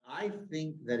I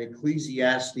think that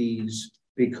Ecclesiastes,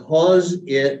 because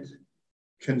it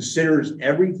considers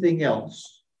everything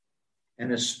else,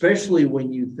 and especially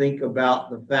when you think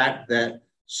about the fact that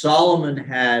Solomon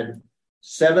had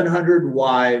 700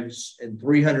 wives and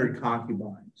 300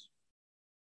 concubines.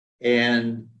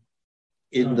 And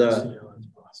in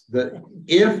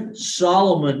if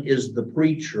Solomon is the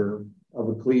preacher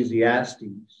of Ecclesiastes,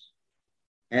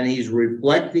 and he's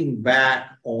reflecting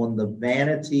back on the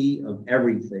vanity of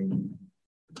everything,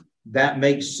 that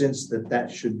makes sense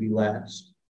that should be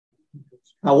last.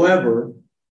 However,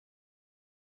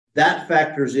 that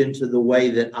factors into the way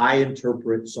that I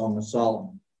interpret Song of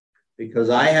Solomon, because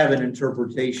I have an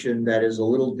interpretation that is a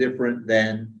little different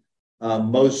than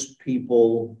most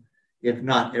people, if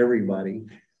not everybody.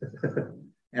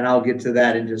 And I'll get to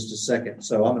that in just a second.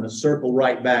 So I'm going to circle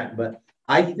right back. But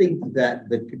I think that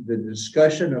the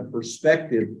discussion of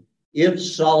perspective, if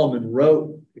Solomon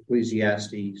wrote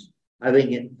Ecclesiastes, I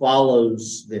think it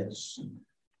follows this,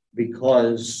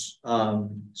 because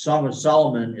Song of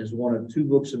Solomon is one of two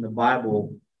books in the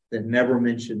Bible that never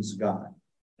mentions God.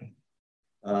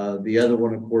 The other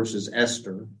one, of course, is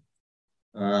Esther.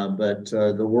 But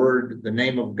the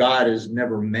name of God is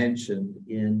never mentioned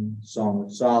in Song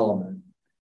of Solomon.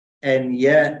 And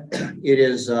yet it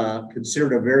is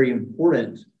considered a very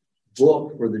important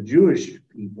book for the Jewish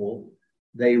people.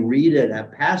 They read it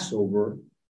at Passover.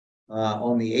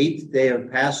 On the 8th day of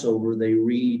Passover, they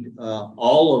read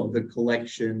all of the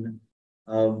collection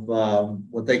of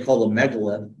what they call the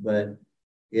Megillus, but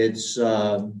it's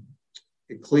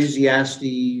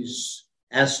Ecclesiastes,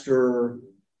 Esther,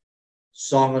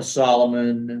 Song of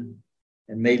Solomon,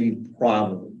 and maybe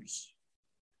Proverbs.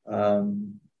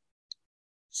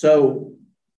 So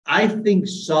I think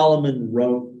Solomon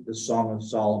wrote the Song of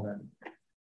Solomon,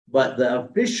 but the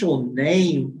official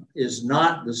name is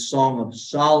not the Song of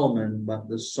Solomon, but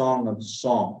the Song of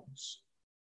Songs.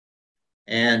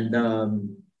 And the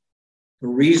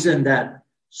reason that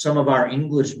some of our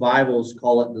English Bibles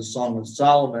call it the Song of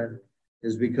Solomon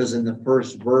is because in the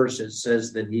first verse it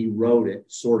says that he wrote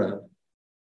it, sort of.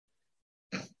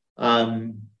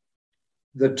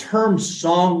 The term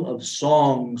Song of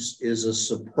Songs is a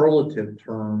superlative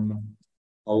term,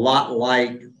 a lot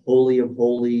like Holy of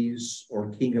Holies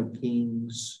or King of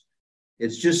Kings.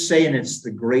 It's just saying it's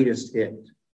the greatest hit.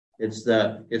 It's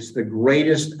the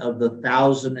greatest of the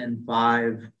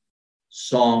 1,005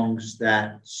 songs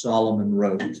that Solomon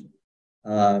wrote.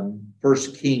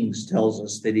 First Kings tells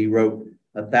us that he wrote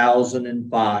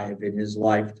 1,005 in his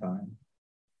lifetime.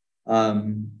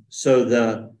 So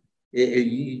the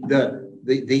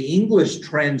English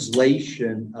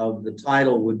translation of the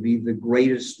title would be the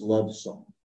greatest love song.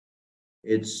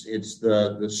 It's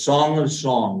the Song of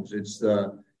Songs. It's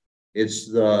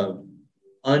the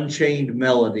unchained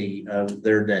melody of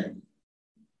their day.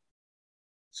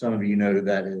 Some of you know who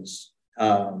that is.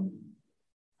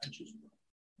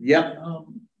 Yep.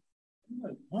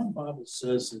 One Bible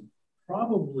says that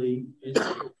probably it's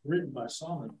written by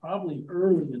Solomon, probably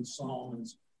early in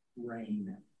Solomon's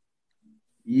reign.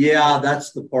 Yeah,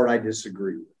 that's the part I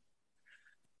disagree with.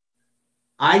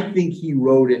 I think he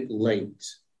wrote it late.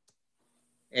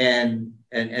 And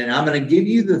I'm going to give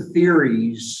you the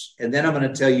theories, and then I'm going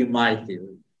to tell you my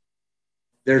theory.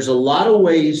 There's a lot of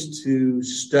ways to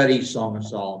study Song of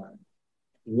Solomon.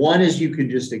 One is you can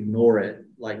just ignore it,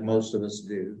 like most of us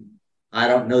do. I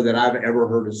don't know that I've ever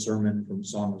heard a sermon from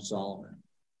Song of Solomon.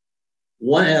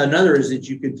 Another is that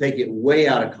you can take it way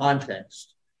out of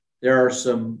context. There are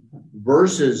some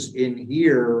verses in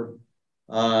here.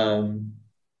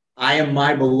 I am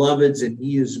my beloved's and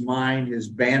he is mine. His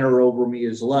banner over me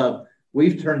is love.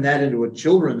 We've turned that into a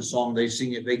children's song they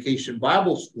sing at Vacation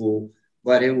Bible School,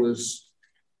 but it was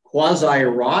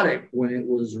quasi-erotic when it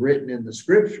was written in the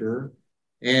scripture,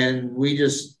 and we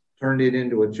just turned it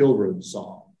into a children's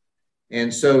song.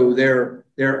 And so there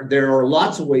are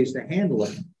lots of ways to handle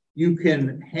it. You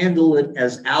can handle it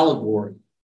as allegory.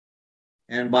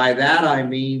 And by that, I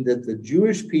mean that the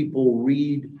Jewish people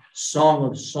read Song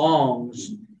of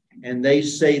Songs, and they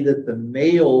say that the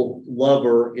male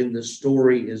lover in the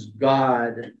story is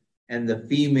God, and the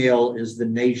female is the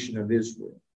nation of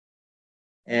Israel.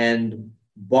 And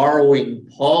borrowing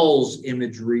Paul's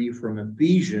imagery from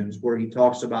Ephesians, where he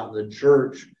talks about the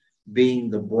church being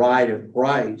the bride of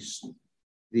Christ,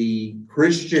 the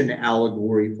Christian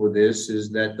allegory for this is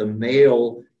that the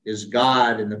male is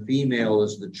God and the female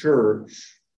is the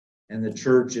church, and the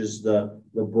church is the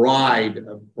bride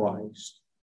of Christ.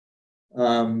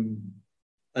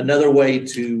 Another way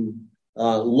to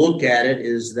look at it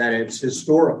is that it's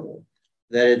historical,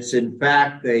 that it's in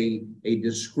fact a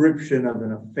description of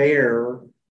an affair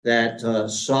that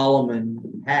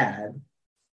Solomon had.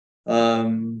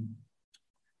 Another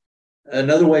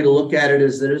way to look at it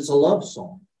is that it's a love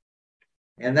song.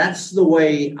 And that's the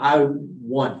way I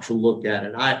want to look at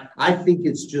it. I think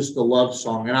it's just a love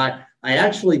song. And I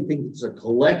actually think it's a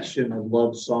collection of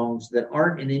love songs that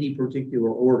aren't in any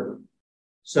particular order.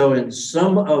 So in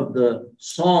some of the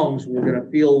songs, we're going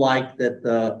to feel like that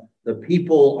the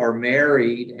people are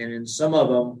married, and in some of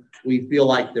them, we feel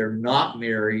like they're not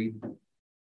married.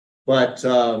 But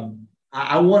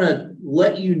I want to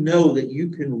let you know that you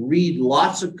can read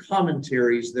lots of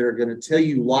commentaries that are going to tell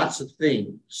you lots of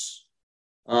things.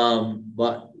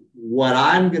 But what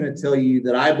I'm going to tell you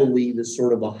that I believe is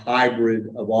sort of a hybrid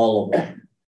of all of them.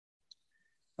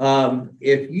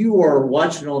 If you are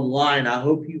watching online, I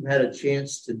hope you've had a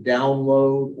chance to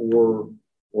download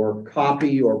or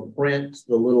copy or print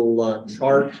the little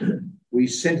chart. We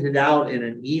sent it out in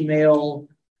an email,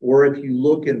 or if you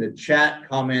look in the chat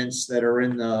comments that are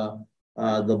in the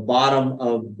bottom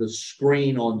of the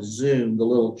screen on Zoom, the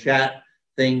little chat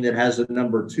thing that has a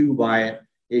number 2 by it.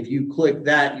 If you click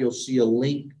that, you'll see a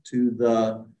link to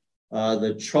the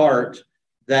chart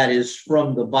that is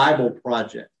from the Bible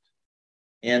Project.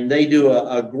 And they do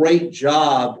a great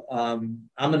job. I'm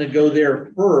going to go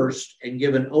there first and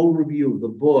give an overview of the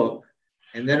book,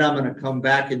 and then I'm going to come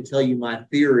back and tell you my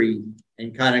theory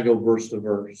and kind of go verse to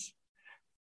verse.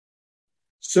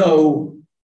 So,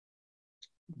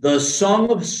 the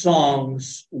Song of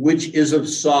Songs, which is of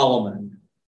Solomon.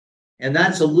 And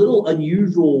that's a little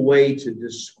unusual way to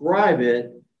describe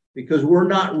it because we're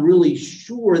not really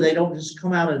sure. They don't just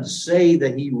come out and say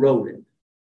that he wrote it.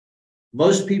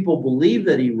 Most people believe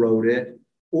that he wrote it,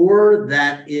 or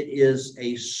that it is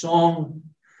a song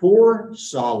for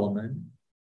Solomon,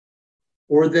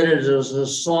 or that it is a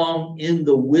song in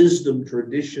the wisdom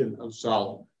tradition of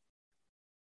Solomon.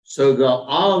 So the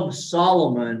of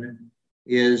Solomon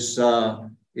it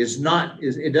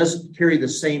doesn't carry the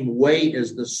same weight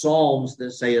as the Psalms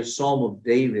that say a Psalm of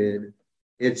David.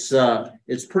 It's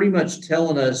pretty much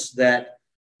telling us that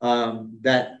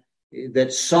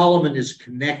Solomon is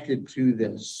connected to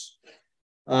this.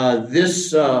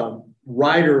 This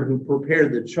writer who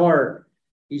prepared the chart,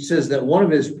 he says that one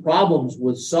of his problems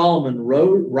with Solomon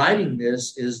writing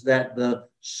this is that the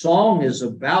song is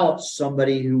about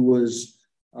somebody who was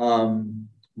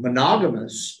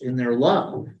monogamous in their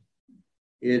love.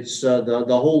 It's the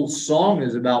whole song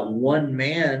is about one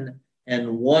man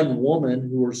and one woman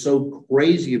who are so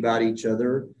crazy about each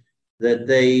other that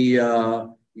they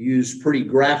use pretty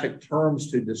graphic terms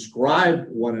to describe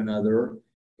one another.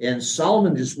 And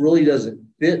Solomon just really doesn't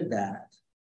fit that.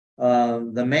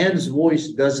 The man's voice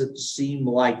doesn't seem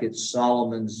like it's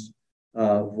Solomon's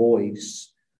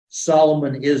voice.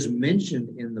 Solomon is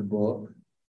mentioned in the book,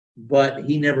 but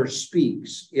he never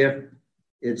speaks if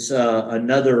it's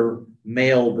another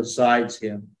male besides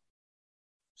him.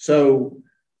 So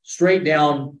straight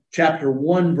down, chapter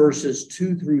 1, verses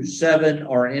 2 through 7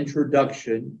 are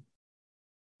introduction.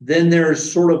 Then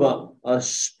there's sort of a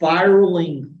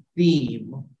spiraling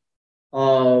theme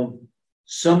of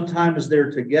sometimes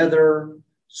they're together,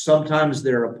 sometimes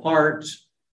they're apart.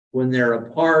 When they're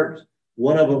apart,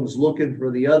 one of them's looking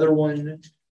for the other one.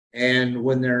 And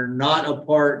when they're not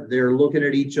apart, they're looking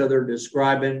at each other,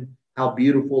 describing how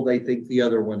beautiful they think the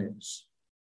other one is.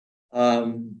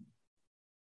 So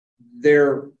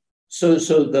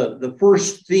the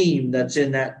first theme that's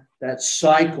in that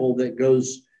cycle that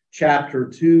goes chapter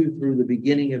 2 through the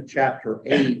beginning of chapter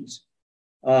 8,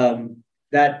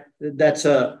 that's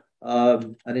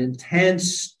an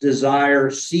intense desire,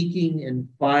 seeking and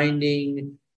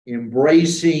finding,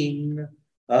 embracing,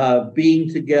 being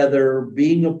together,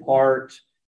 being apart.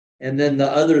 And then the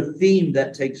other theme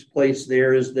that takes place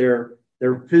there is their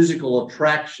physical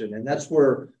attraction. And that's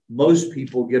where most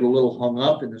people get a little hung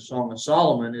up in the Song of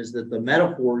Solomon, is that the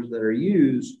metaphors that are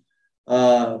used,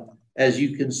 as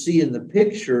you can see in the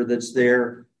picture that's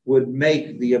there, would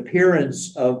make the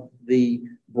appearance of the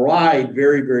bride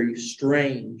very, very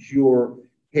strange. Your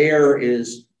hair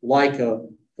is like a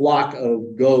flock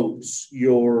of goats.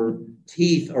 Your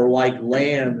teeth are like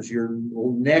lambs. Your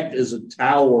neck is a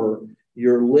tower.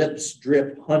 Your lips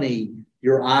drip honey.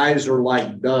 Your eyes are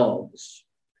like doves.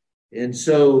 And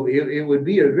so it would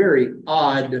be a very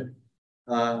odd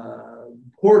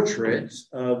portrait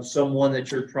of someone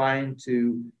that you're trying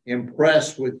to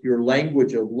impress with your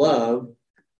language of love.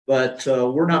 But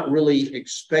we're not really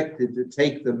expected to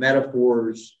take the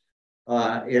metaphors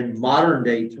in modern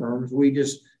day terms. We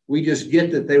just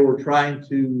get that they were trying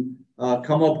to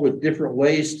come up with different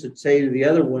ways to say to the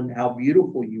other one how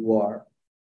beautiful you are.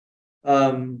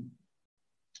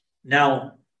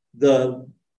 Now, the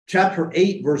chapter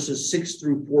 8, verses 6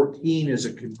 through 14 is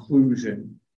a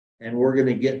conclusion. And we're going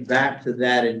to get back to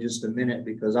that in just a minute,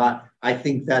 because I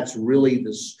think that's really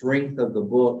the strength of the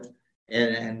book,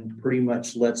 and pretty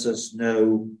much lets us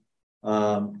know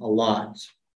a lot.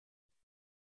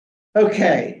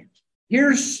 Okay,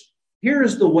 here's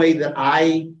the way that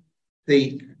I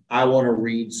think I want to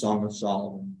read Song of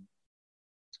Solomon.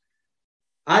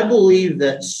 I believe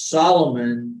that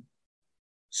Solomon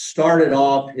started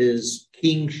off his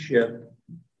kingship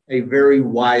a very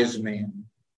wise man.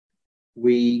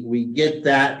 We get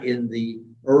that in the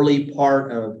early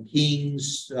part of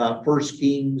Kings, First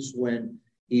Kings, when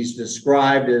he's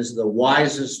described as the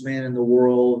wisest man in the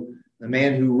world, the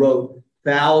man who wrote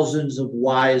thousands of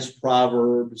wise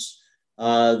proverbs,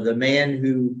 the man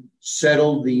who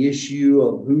settled the issue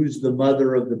of who's the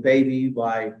mother of the baby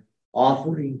by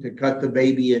offering to cut the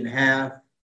baby in half.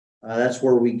 That's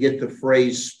where we get the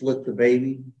phrase "split the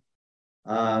baby."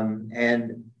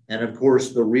 And of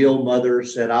course, the real mother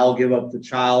said, "I'll give up the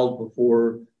child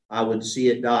before I would see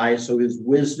it die." So his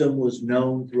wisdom was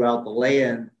known throughout the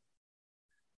land.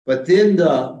 But then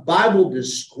the Bible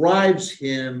describes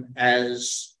him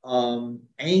as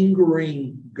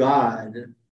angering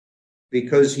God,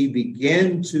 because he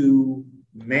began to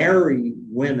marry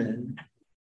women,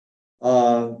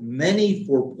 many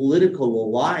for political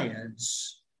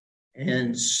alliance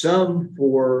and some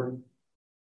for...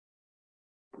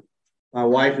 My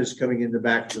wife is coming in the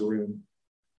back of the room.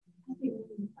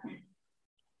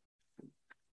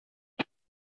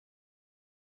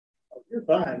 Oh, you're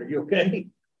fine. Are you okay?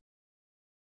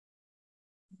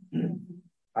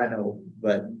 I know,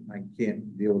 but I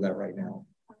can't deal with that right now.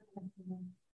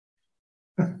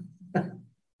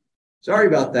 Sorry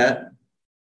about that.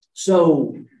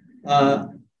 So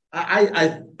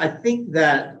I think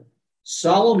that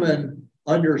Solomon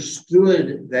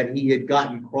understood that he had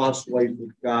gotten crossways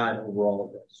with God over all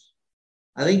of this.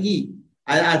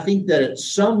 I think that at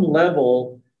some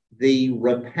level, the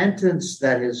repentance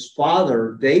that his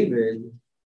father David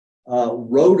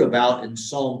wrote about in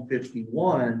Psalm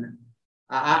 51,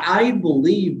 I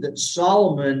believe that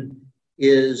Solomon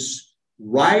is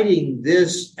writing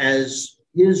this as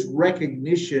his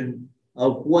recognition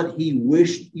of what he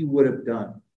wished he would have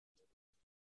done.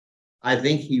 I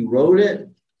think he wrote it.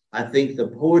 I think the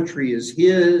poetry is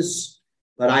his,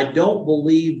 but I don't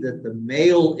believe that the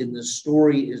male in the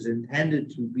story is intended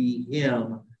to be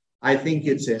him. I think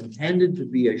it's intended to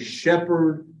be a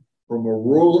shepherd from a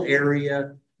rural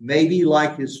area, maybe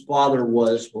like his father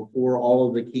was before all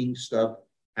of the king stuff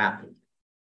happened.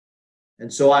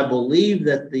 And so I believe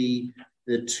that the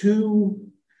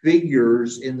two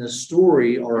figures in the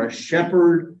story are a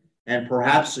shepherd and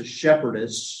perhaps a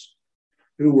shepherdess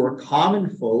who were common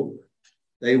folk.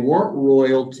 They weren't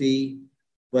royalty,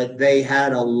 but they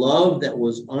had a love that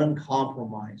was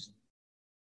uncompromising.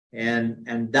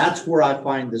 And that's where I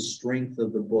find the strength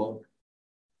of the book.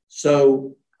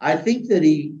 So I think that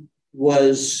he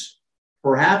was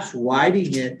perhaps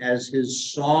writing it as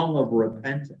his song of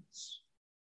repentance,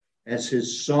 as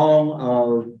his song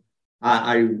of,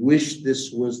 I wish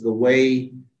this was the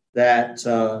way that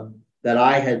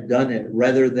I had done it,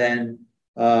 rather than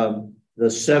the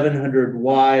 700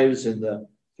 wives and the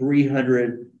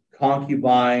 300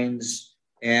 concubines,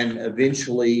 and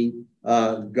eventually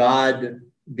God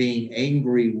being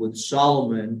angry with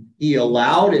Solomon. He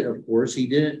allowed it, of course. He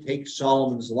didn't take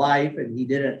Solomon's life, and he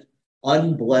didn't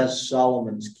unbless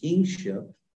Solomon's kingship.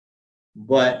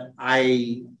 But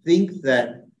I think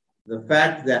that the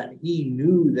fact that he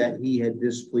knew that he had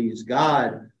displeased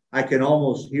God, I can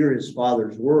almost hear his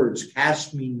father's words,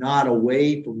 "Cast me not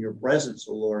away from your presence,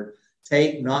 O Lord.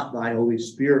 Take not thy Holy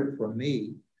Spirit from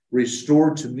me.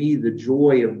 Restore to me the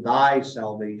joy of thy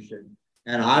salvation,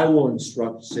 and I will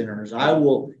instruct sinners. I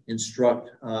will instruct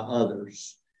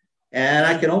others." And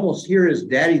I can almost hear his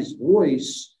daddy's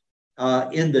voice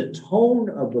in the tone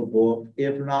of the book,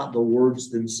 if not the words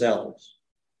themselves.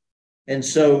 And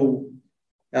so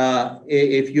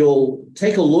if you'll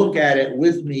take a look at it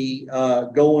with me,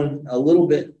 going a little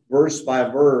bit verse by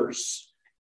verse,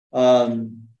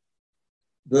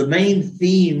 the main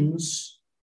themes: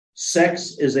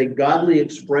 sex is a godly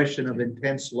expression of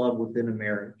intense love within a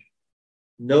marriage.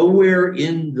 Nowhere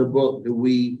in the book do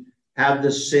we have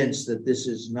the sense that this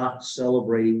is not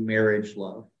celebrating marriage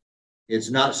love. It's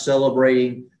not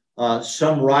celebrating.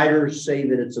 Some writers say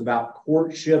that it's about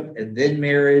courtship and then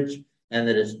marriage, and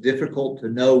that it's difficult to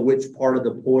know which part of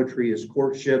the poetry is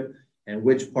courtship and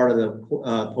which part of the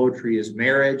poetry is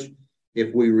marriage.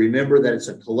 If we remember that it's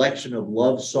a collection of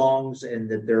love songs and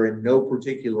that they're in no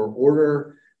particular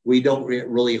order, We don't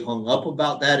really hung up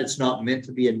about that. It's not meant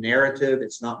to be a narrative.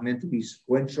 It's not meant to be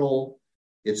sequential.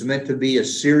 It's meant to be a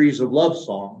series of love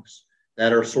songs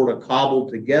that are sort of cobbled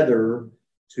together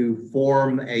to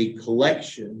form a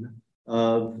collection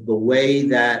of the way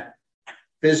that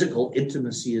physical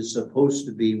intimacy is supposed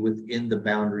to be within the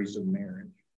boundaries of marriage.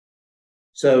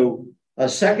 So a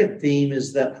second theme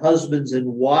is that husbands and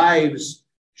wives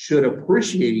should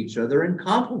appreciate each other and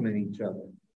compliment each other.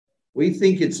 We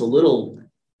think it's a little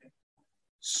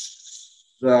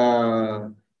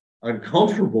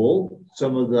uncomfortable,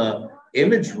 some of the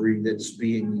imagery that's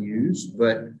being used,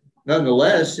 but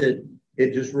nonetheless, it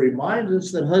just reminds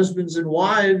us that husbands and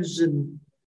wives and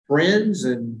friends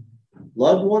and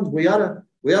loved ones, we ought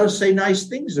to say nice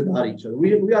things about each other.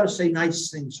 We ought to say nice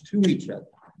things to each other.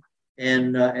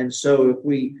 And so if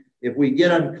we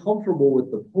get uncomfortable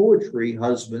with the poetry,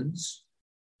 husbands,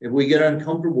 if we get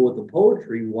uncomfortable with the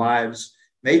poetry, wives,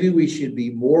 maybe we should be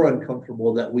more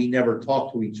uncomfortable that we never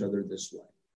talk to each other this way.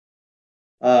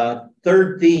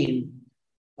 Third theme,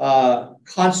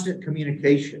 constant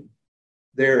communication.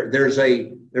 There's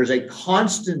a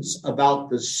constance about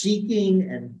the seeking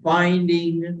and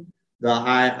finding.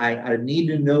 I need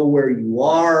to know where you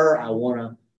are. I want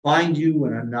to find you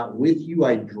when I'm not with you.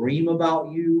 I dream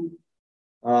about you.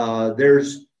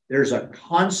 There's a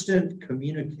constant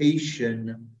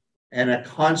communication and a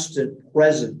constant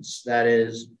presence that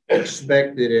is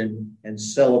expected and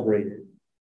celebrated.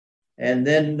 And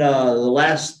then the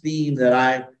last theme that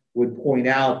I would point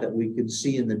out that we can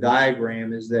see in the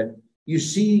diagram is that you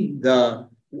see that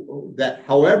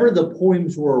however the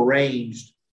poems were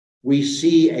arranged, we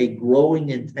see a growing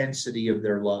intensity of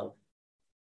their love.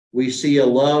 We see a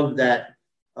love that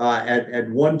at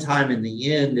one time in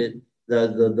the end,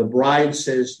 the bride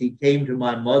says, he came to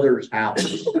my mother's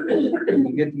house. And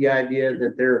you get the idea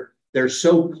that they're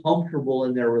so comfortable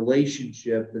in their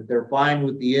relationship that they're fine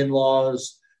with the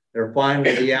in-laws, they're fine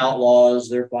with the outlaws,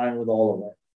 they're fine with all of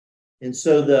it. And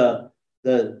so the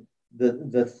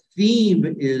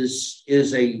theme is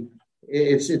a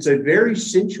very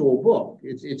sensual book.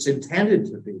 It's intended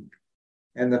to be.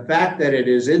 And the fact that it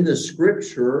is in the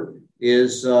scripture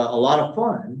is a lot of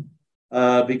fun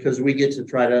because we get to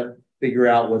try to figure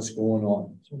out what's going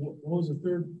on. So what was the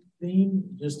third theme?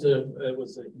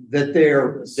 That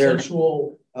they're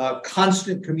sensual,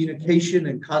 constant communication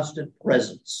and constant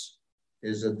presence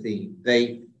is a theme.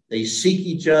 They seek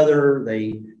each other.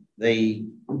 They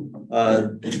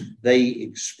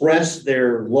express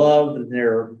their love and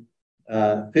their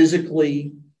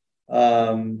physically,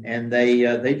 and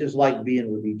they just like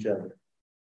being with each other.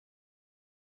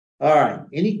 All right.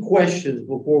 Any questions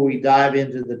before we dive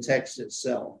into the text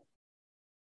itself?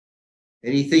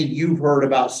 Anything you've heard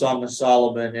about Song of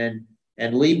Solomon?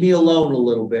 And leave me alone a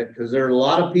little bit, because there are a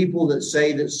lot of people that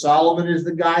say that Solomon is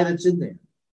the guy that's in there.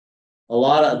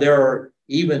 There are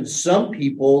even some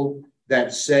people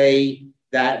that say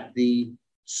that the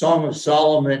Song of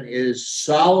Solomon is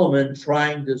Solomon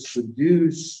trying to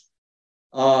seduce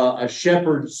a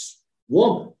shepherd's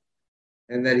woman,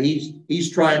 and that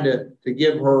he's trying to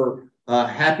give her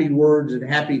happy words and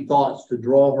happy thoughts to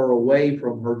draw her away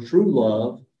from her true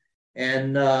love.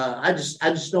 And I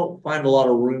just don't find a lot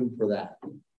of room for that.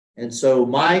 And so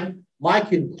my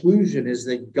conclusion is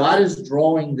that God is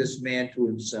drawing this man to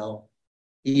himself.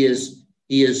 He is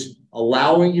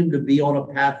allowing him to be on a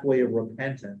pathway of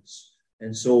repentance.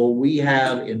 And so what we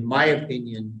have, in my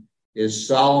opinion, is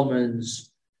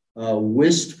Solomon's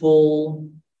wistful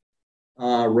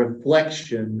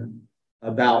reflection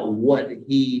about what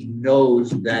he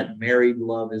knows that married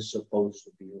love is supposed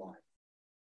to be like,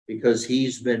 because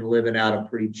he's been living out a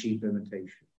pretty cheap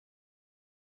imitation.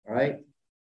 All right?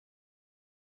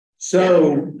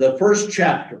 So the first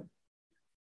chapter,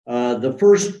 the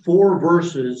first 4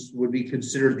 verses would be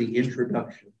considered the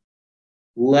introduction.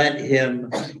 Let him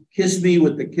kiss me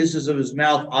with the kisses of his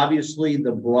mouth. Obviously,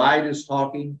 the bride is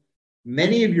talking.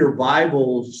 Many of your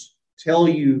Bibles tell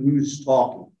you who's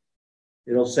talking.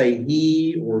 It'll say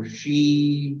he or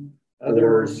she,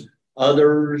 others.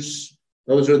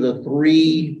 Those are the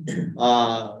 3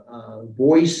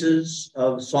 voices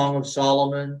of Song of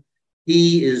Solomon.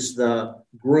 He is the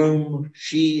groom.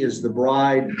 She is the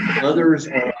bride. Others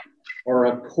are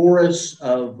a chorus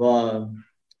of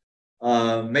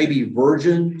maybe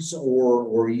virgins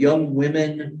or young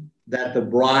women that the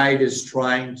bride is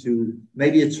trying to,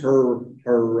 maybe it's her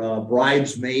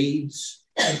bridesmaids,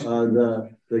 the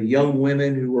young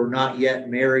women who are not yet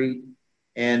married.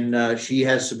 And she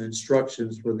has some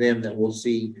instructions for them that we'll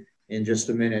see in just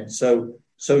a minute. So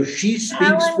she speaks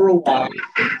Alan, for a while.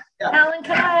 Alan,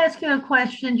 can I ask you a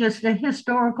question, just a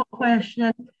historical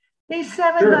question? These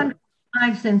 700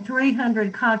 wives and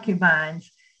 300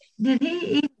 concubines. Did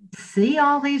he even see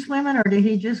all these women, or did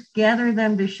he just gather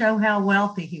them to show how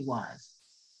wealthy he was?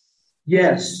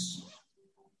 Yes.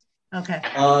 Okay.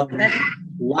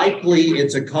 Likely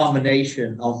it's a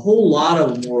combination. A whole lot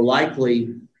of them were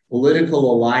likely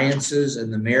political alliances,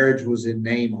 and the marriage was in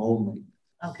name only.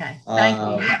 Okay,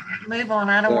 thank you. Move on.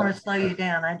 I don't want to slow you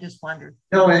down. I just wondered.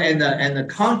 No, and the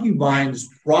concubines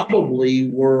probably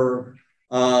were,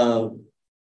 I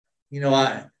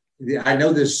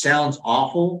know this sounds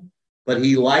awful, but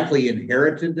he likely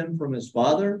inherited them from his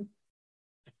father.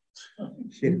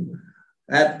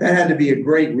 That had to be a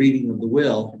great reading of the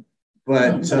will,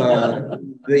 but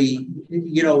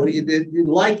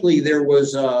likely there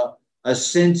was a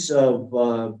sense of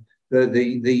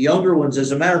the younger ones.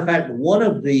 As a matter of fact, one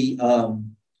of the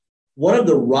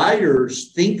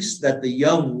writers thinks that the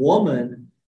young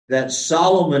woman that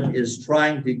Solomon is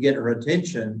trying to get her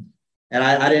attention, and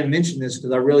I didn't mention this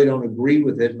because I really don't agree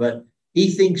with it, but he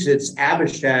thinks it's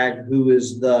Abishag, who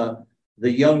is the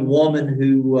young woman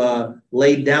who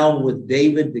laid down with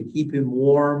David to keep him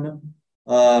warm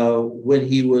when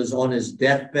he was on his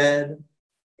deathbed,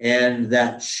 and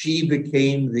that she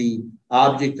became the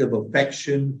object of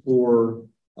affection for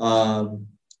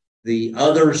the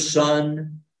other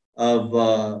son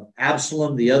of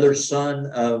Absalom, the other son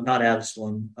of, not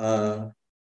Absalom,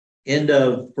 end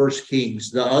of First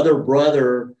Kings, the other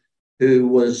brother who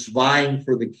was vying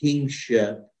for the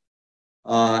kingship.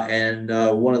 And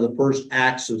one of the first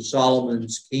acts of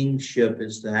Solomon's kingship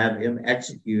is to have him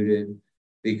executed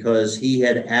because he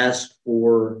had asked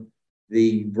for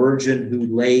the virgin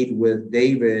who laid with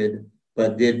David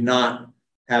but did not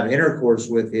have intercourse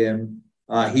with him.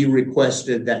 He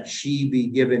requested that she be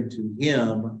given to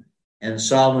him. And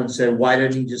Solomon said, why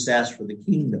didn't he just ask for the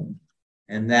kingdom?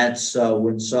 And that's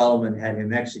when Solomon had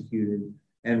him executed.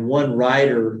 And one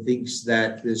writer thinks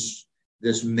that this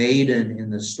maiden in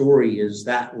the story is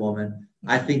that woman.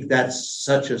 I think that's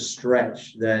such a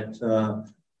stretch that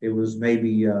it was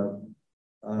maybe a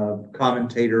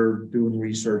commentator doing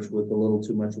research with a little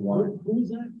too much wine. Who's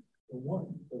that? The one?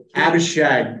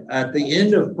 Abishag at the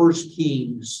end of First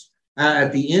Kings,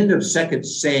 at the end of Second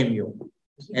Samuel.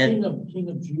 Is he king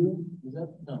of Judah? Is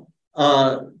that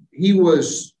no? He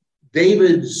was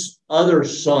David's other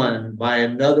son by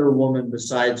another woman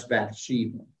besides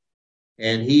Bathsheba.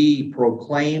 And he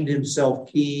proclaimed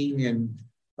himself king. And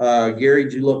Gary,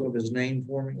 did you look up his name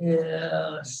for me? Yeah,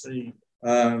 let's see.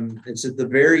 It's at the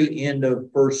very end of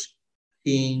First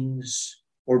Kings,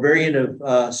 or very end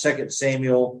of Second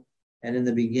Samuel, and in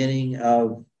the beginning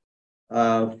of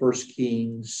First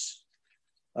Kings.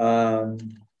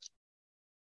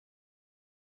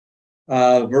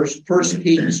 First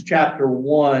Kings chapter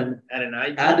 1.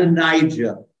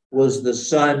 Adonijah was the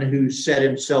son who set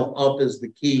himself up as the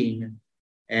king.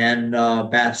 And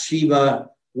Bathsheba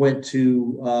went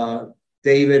to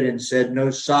David and said, no,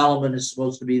 Solomon is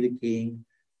supposed to be the king.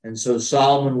 And so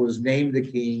Solomon was named the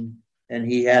king, and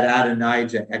he had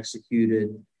Adonijah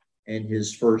executed in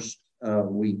his first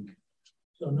week.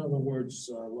 So in other words,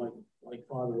 like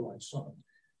father, like son.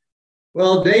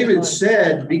 Well, David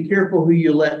said, be careful who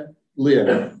you let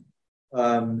live.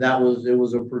 It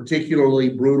was a particularly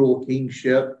brutal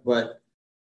kingship, but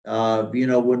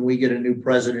when we get a new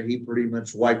president, he pretty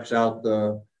much wipes out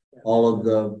all of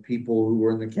the people who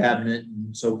were in the cabinet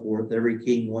and so forth. Every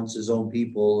king wants his own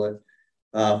people.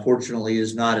 Fortunately,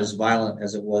 is not as violent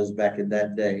as it was back in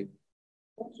that day.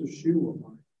 What's a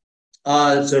Shulamite?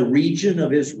 It's a region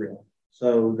of Israel.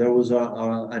 So there was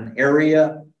an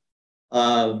area.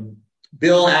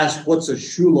 Bill asked, "What's a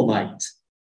Shulamite?"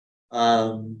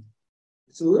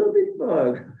 It's a little bit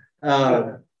bug.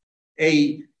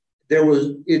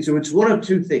 It's one of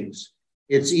two things.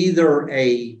 It's either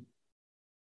a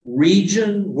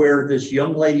region where this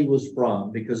young lady was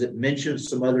from, because it mentions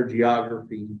some other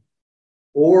geography,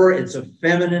 or it's a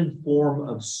feminine form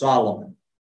of Solomon.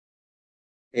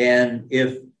 And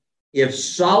if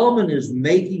Solomon is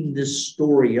making this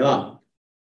story up,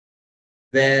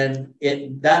 then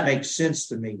that makes sense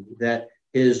to me, that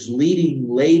his leading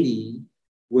lady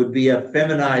would be a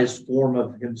feminized form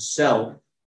of himself,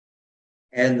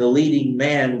 and the leading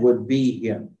man would be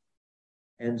him.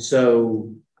 And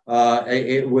so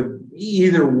it would,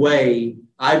 either way,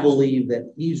 I believe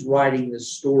that he's writing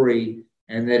this story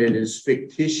and that it is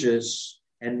fictitious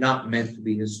and not meant to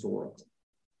be historical.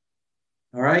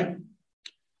 All right?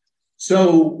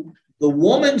 So the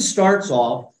woman starts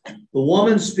off, the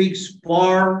woman speaks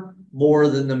far more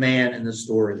than the man in the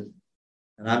story.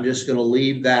 And I'm just going to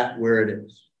leave that where it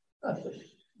is.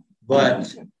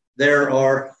 But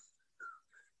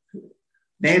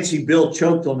Nancy Bill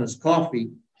choked on his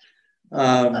coffee.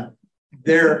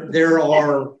 There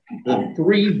are the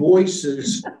three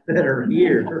voices that are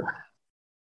here.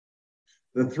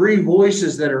 The three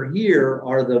voices that are here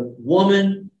are the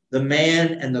woman, the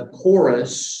man, and the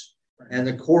chorus. And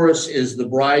the chorus is the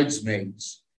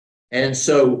bridesmaids. And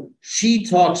so she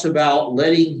talks about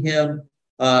letting him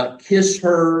kiss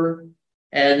her.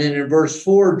 And then in verse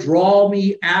 4, draw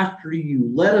me after you.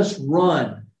 Let us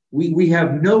run. We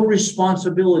have no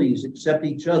responsibilities except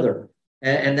each other.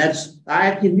 And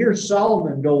I can hear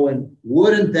Solomon going,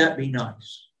 wouldn't that be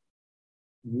nice?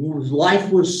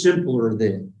 Life was simpler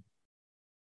then.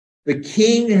 The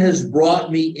king has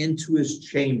brought me into his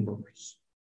chambers.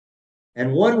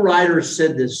 And one writer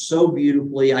said this so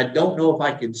beautifully. I don't know if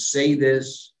I could say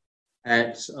this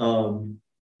on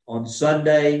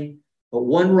Sunday, but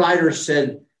one writer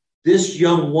said this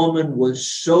young woman was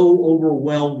so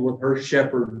overwhelmed with her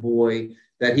shepherd boy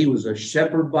that he was a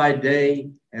shepherd by day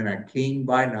and a king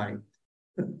by night.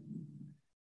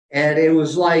 And it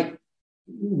was like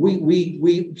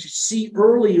we see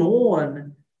early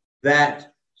on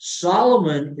that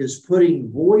Solomon is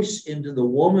putting voice into the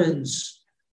woman's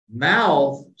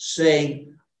mouth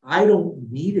saying, I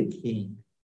don't need a king.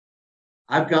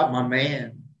 I've got my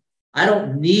man. I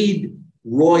don't need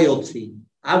royalty.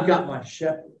 I've got my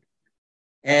shepherd.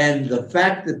 And the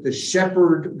fact that the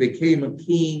shepherd became a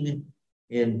king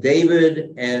in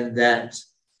David and that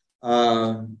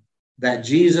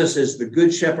Jesus is the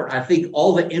good shepherd, I think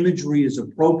all the imagery is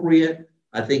appropriate.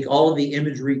 I think all of the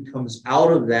imagery comes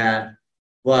out of that.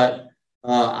 But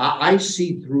I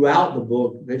see throughout the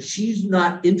book that she's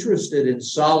not interested in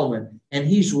Solomon, and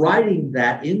he's writing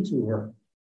that into her.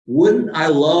 Wouldn't I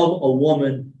love a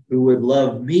woman who would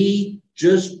love me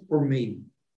just for me,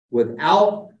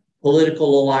 without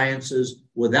political alliances,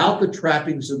 without the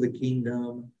trappings of the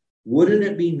kingdom? Wouldn't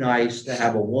it be nice to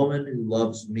have a woman who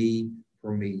loves me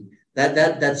for me?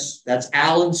 That's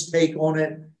Alan's take on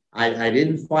it. I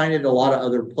didn't find it a lot of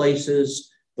other places.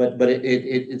 But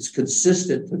it's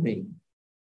consistent to me.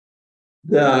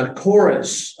 The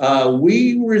chorus,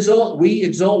 we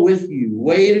exalt with you.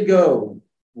 Way to go.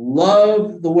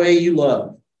 Love the way you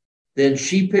love. Then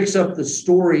she picks up the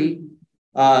story.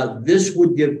 This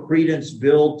would give credence,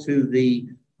 Bill, to the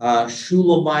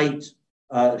Shulamite,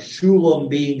 Shulam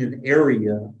being an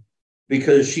area,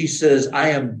 because she says, I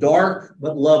am dark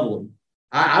but lovely.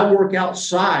 I work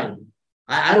outside.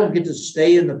 I don't get to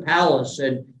stay in the palace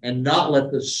and not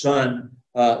let the sun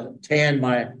tan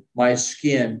my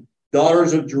skin.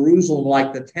 Daughters of Jerusalem,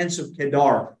 like the tents of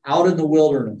Kedar, out in the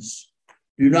wilderness.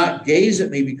 Do not gaze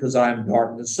at me because I am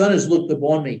dark. The sun has looked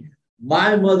upon me.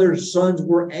 My mother's sons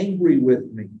were angry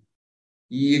with me.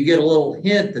 You get a little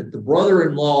hint that the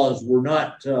brother-in-laws were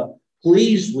not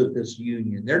pleased with this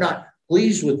union. They're not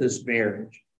pleased with this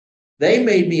marriage. They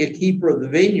made me a keeper of the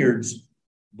vineyards,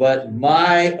 but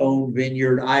my own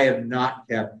vineyard I have not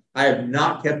kept. I have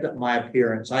not kept up my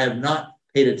appearance. I have not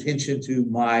paid attention to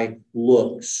my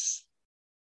looks.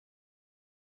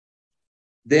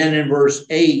 Then in verse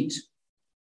 8,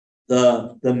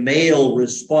 the male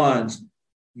responds,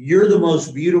 you're the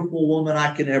most beautiful woman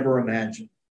I can ever imagine.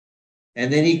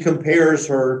 And then he compares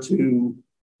her to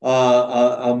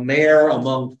a mare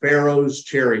among Pharaoh's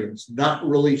chariots. Not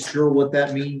really sure what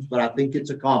that means, but I think it's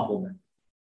a compliment.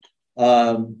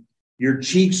 Your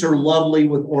cheeks are lovely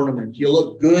with ornaments. You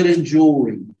look good in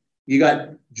jewelry. You got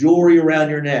jewelry around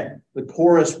your neck. The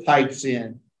chorus pipes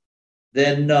in.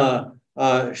 Then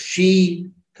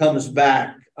she comes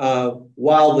back.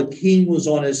 While the king was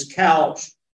on his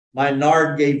couch, my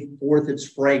nard gave forth its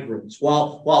fragrance.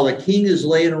 While the king is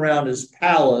laying around his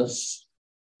palace,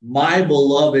 my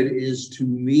beloved is to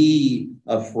me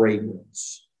a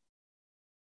fragrance.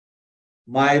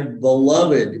 My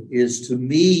beloved is to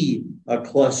me a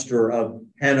cluster of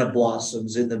henna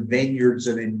blossoms in the vineyards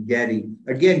and En Gedi.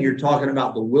 Again, you're talking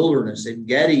about the wilderness. En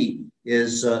Gedi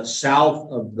is south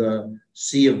of the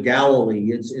Sea of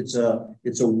Galilee. It's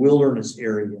a wilderness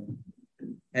area.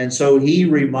 And so he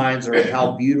reminds her of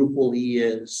how beautiful he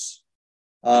is.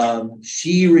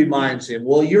 She reminds him,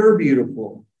 well, you're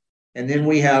beautiful. And then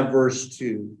we have verse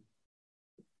 2,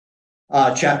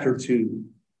 chapter 2.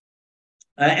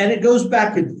 And it goes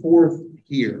back and forth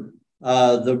here.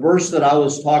 The verse that I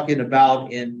was talking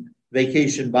about in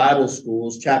Vacation Bible School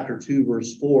is chapter 2,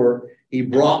 verse 4. He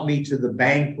brought me to the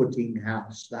banqueting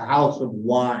house, the house of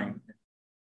wine.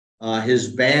 His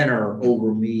banner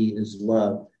over me is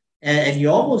love. And you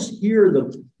almost hear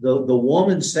the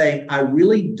woman saying, I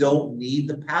really don't need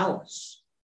the palace.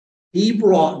 He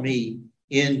brought me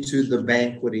into the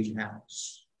banqueting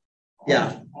house.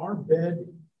 Yeah. Our bed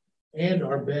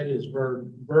is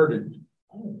burdened.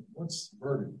 Oh, what's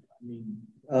burdened? I mean,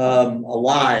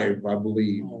 alive, I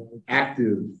believe,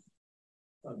 active.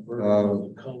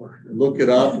 Color. Look it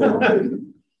up.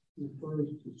 Refers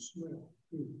to smell.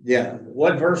 Yeah.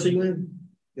 What verse are you in?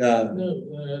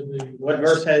 What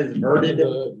verse has verded?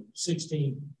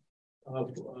 16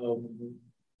 of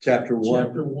Chapter 1.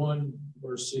 Chapter 1,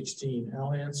 verse 16.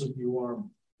 How handsome you are.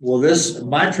 Well,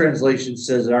 my translation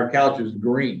says that our couch is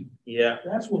green. Yeah.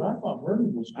 That's what I thought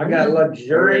verdant was. I got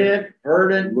luxuriant,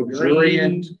 verdant,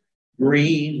 Luxuriant,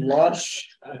 green, lush.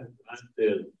 I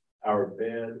said our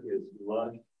bed is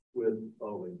lush with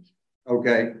foliage.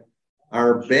 Okay.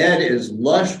 Our bed is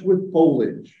lush with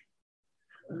foliage.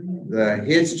 The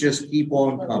hits just keep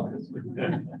on coming.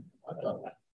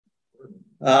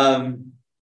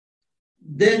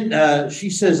 Then she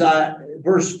says,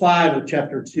 verse 5 of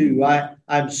chapter 2,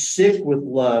 I'm sick with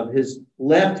love. His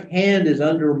left hand is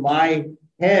under my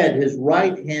head. His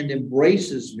right hand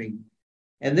embraces me.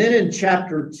 And then in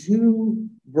chapter 2,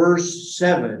 verse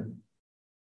 7,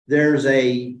 there's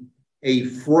a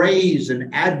phrase,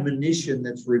 an admonition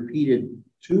that's repeated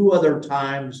 2 other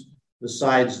times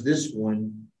besides this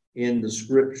one in the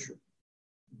scripture.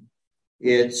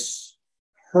 It's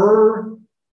her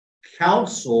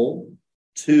counsel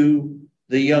to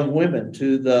the young women,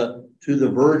 to the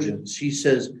virgins. She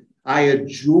says, I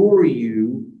adjure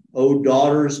you, O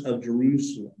daughters of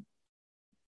Jerusalem,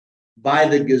 by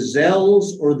the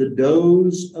gazelles or the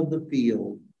does of the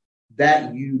field,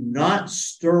 that you not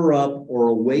stir up or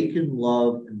awaken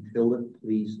love until it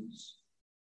pleases.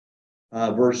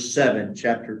 Verse 7,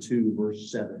 chapter 2,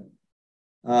 verse 7.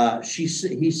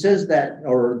 He says that,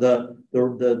 or the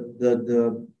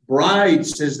bride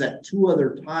says that 2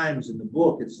 other times in the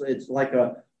book. It's like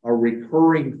a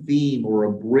recurring theme or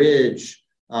a bridge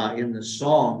in the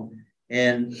song.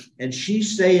 And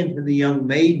she's saying to the young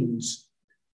maidens,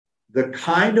 the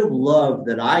kind of love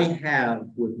that I have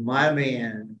with my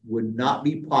man would not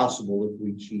be possible if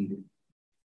we cheated.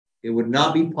 It would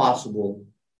not be possible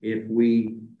if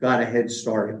we got a head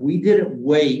start. If we didn't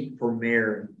wait for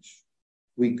marriage,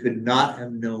 we could not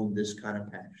have known this kind of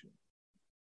passion.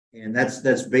 And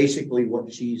that's basically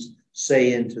what she's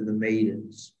saying to the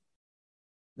maidens.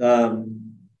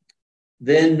 Then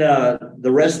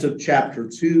the rest of chapter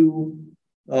 2,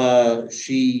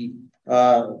 she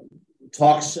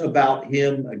talks about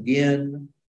him again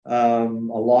a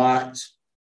lot.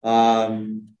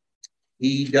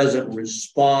 He doesn't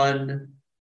respond.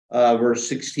 Verse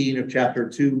 16 of chapter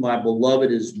 2, my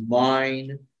beloved is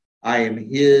mine. I am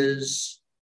his.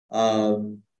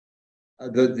 The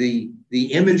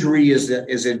imagery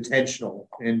is intentional.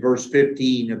 In verse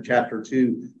 15 of chapter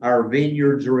 2, our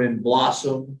vineyards are in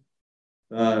blossom.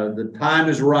 The time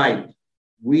is right.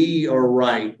 We are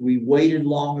right. We waited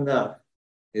long enough.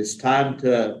 It's time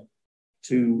to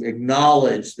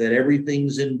acknowledge that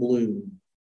everything's in bloom.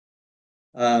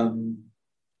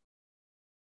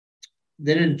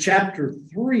 Then in chapter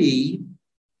 3,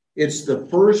 it's the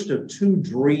first of 2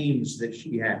 dreams that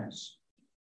she has.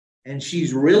 And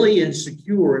she's really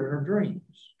insecure in her dreams.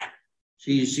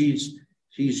 She's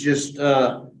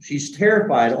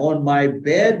terrified. On my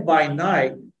bed by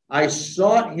night, I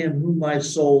sought him whom my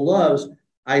soul loves.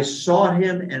 I sought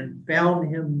him and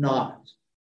found him not.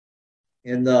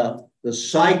 And the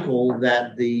cycle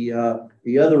that the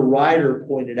other writer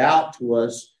pointed out to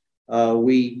us,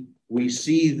 we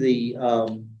see the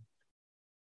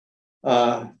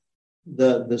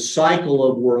cycle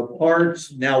of we're apart,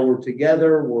 now we're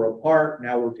together, we're apart,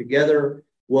 now we're together.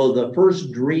 Well, the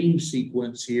first dream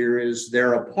sequence here is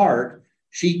they're apart.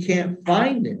 She can't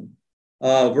find him.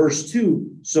 Verse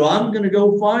 2, so I'm going to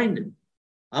go find him.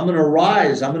 I'm going to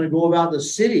rise. I'm going to go about the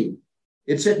city.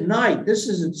 It's at night. This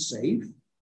isn't safe.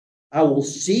 I will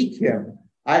seek him.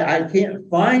 I can't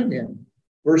find him.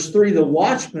 Verse 3, the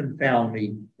watchmen found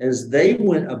me as they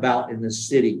went about in the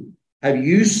city. Have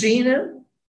you seen him?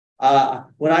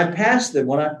 When I passed them,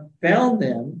 when I found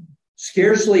them,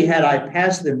 scarcely had I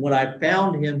passed them when I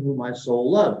found him whom my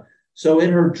soul loved. So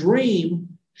in her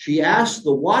dream, she asked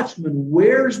the watchman,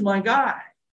 where's my guy?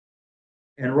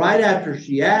 And right after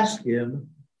she asked him,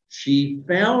 she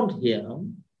found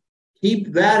him.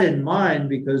 Keep that in mind,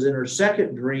 because in her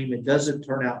second dream, it doesn't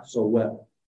turn out so well.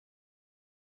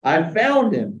 I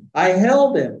found him. I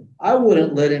held him. I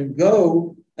wouldn't let him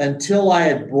go until I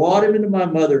had brought him into my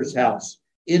mother's house,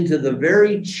 into the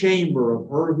very chamber of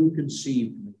her who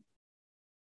conceived me.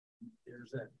 There's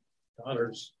that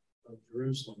daughters of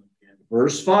Jerusalem again.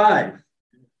 Verse 5.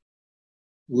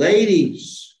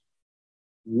 Ladies,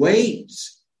 wait.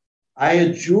 I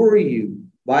adjure you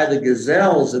by the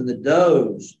gazelles and the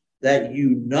does that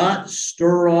you not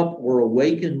stir up or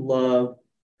awaken love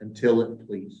until it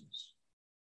pleases.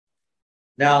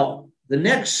 Now, the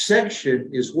next section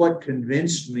is what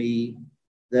convinced me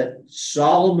that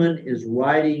Solomon is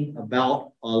writing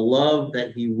about a love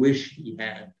that he wished he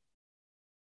had.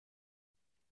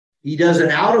 He does an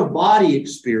out-of-body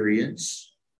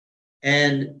experience,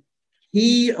 and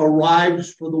he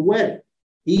arrives for the wedding.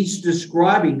 He's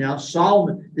describing now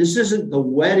Solomon. This isn't the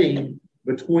wedding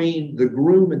between the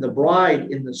groom and the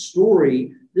bride in the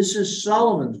story. This is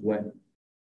Solomon's wedding.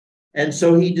 And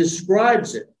so he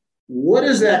describes it. What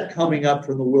is that coming up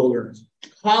from the wilderness?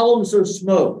 Columns of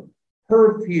smoke,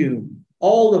 perfume,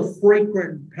 all the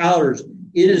fragrant powders.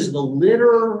 It is the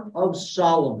litter of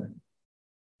Solomon,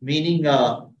 meaning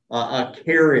a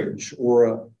carriage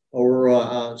or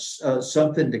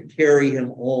something to carry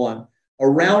him on.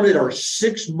 Around it are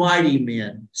 60 mighty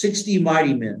men,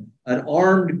 an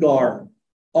armed guard,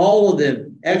 all of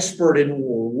them expert in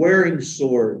war, wearing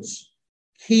swords.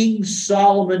 King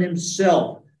Solomon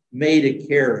himself made a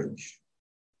carriage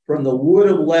from the wood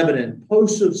of Lebanon,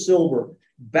 posts of silver,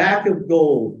 back of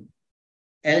gold.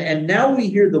 And now we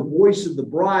hear the voice of the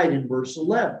bride in verse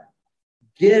 11.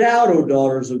 Get out, O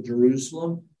daughters of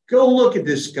Jerusalem. Go look at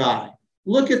this guy.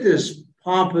 Look at this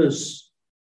pompous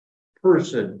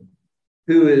person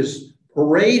who is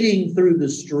parading through the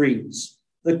streets.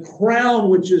 The crown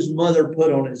which his mother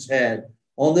put on his head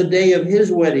on the day of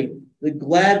his wedding, the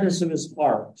gladness of his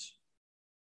heart.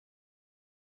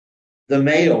 The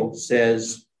male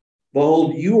says,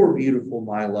 behold, you are beautiful,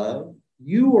 my love.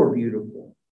 You are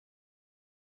beautiful.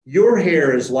 Your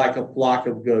hair is like a flock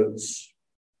of goats.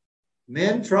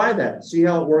 Men, try that. See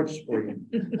how it works for you.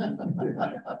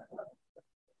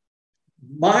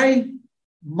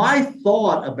 My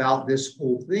thought about this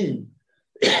whole thing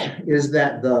is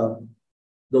that the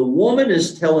woman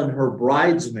is telling her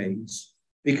bridesmaids,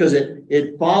 because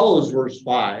it follows verse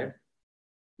 5,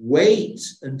 wait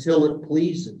until it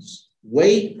pleases.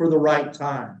 Wait for the right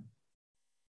time.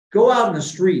 Go out in the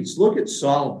streets. Look at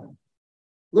Solomon.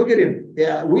 Look at him.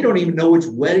 Yeah, we don't even know which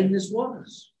wedding this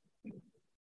was.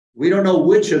 We don't know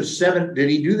which of 7. Did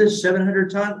he do this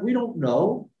 700 times? We don't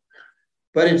know.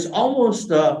 But it's almost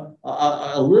a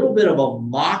little bit of a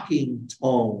mocking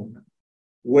tone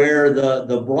where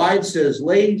the bride says,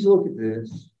 ladies, look at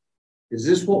this. Is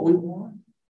this what we want?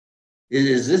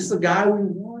 Is this the guy we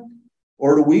want?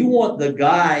 Or do we want the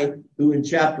guy who in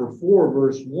chapter 4,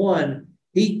 verse 1,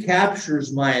 he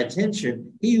captures my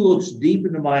attention. He looks deep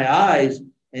into my eyes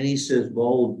and he says,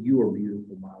 behold, you are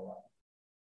beautiful, my love.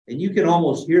 And you can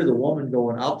almost hear the woman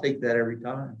going, I'll take that every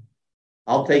time.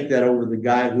 I'll take that over the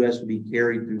guy who has to be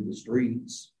carried through the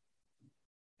streets.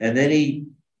 And then he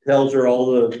tells her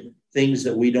all the things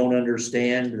that we don't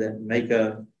understand that make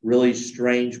a really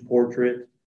strange portrait.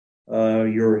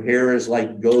 Your hair is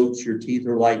like goats. Your teeth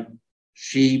are like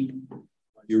sheep.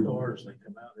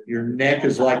 Your neck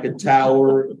is like a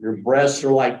tower. Your breasts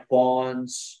are like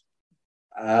fawns.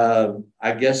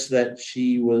 I guess that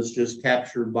she was just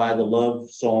captured by the love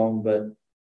song. But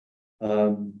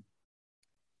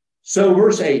so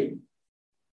verse 8,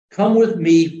 come with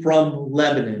me from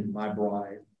Lebanon, my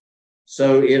bride.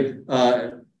 So if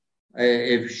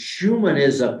Shunem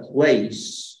is a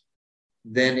place,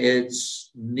 then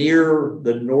it's near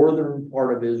the northern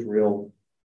part of Israel,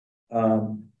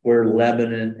 where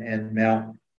Lebanon and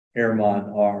Mount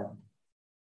Hermon are.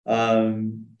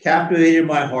 Captivated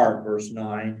my heart, verse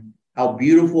 9. How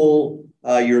beautiful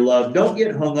your love. Don't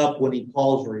get hung up when he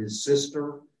calls her his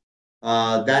sister.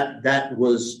 That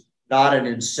was not an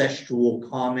incestual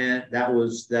comment. That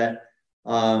was that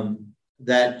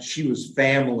she was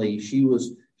family. She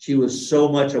was so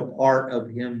much a part of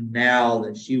him now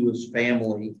that she was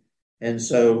family. And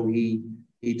so he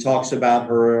talks about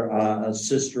her, a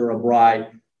sister, a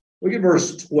bride. Look at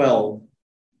verse 12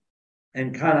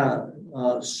 and kind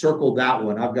of circle that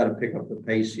one. I've got to pick up the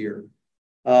pace here.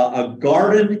 A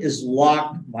garden is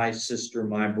locked, my sister,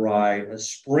 my bride, a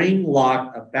spring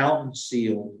locked, a fountain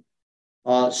sealed.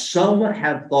 Some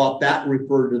have thought that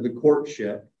referred to the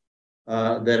courtship,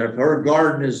 that if her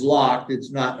garden is locked,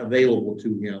 it's not available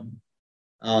to him.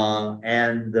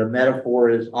 And the metaphor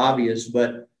is obvious,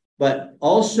 but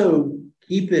also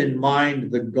keep in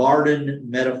mind the garden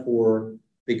metaphor,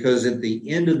 because at the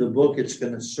end of the book, it's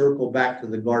going to circle back to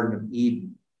the Garden of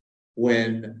Eden,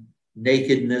 when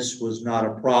nakedness was not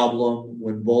a problem,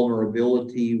 when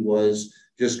vulnerability was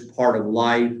just part of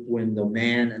life, when the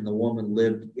man and the woman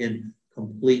lived in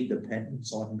complete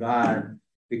dependence on God.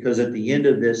 Because at the end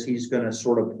of this, he's going to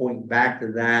sort of point back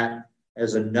to that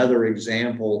as another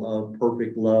example of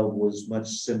perfect love was much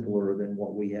simpler than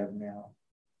what we have now.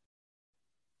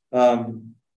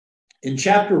 In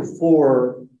chapter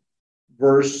 4,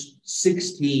 verse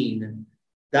 16,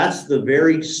 That's the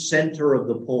very center of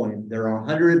the poem. There are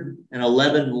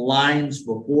 111 lines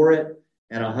before it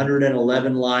and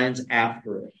 111 lines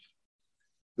after it.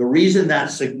 The reason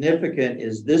that's significant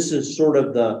is this is sort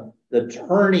of the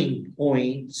turning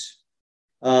point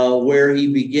where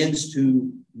he begins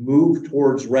to move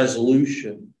towards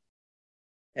resolution.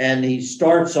 And he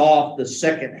starts off the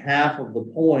second half of the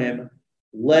poem,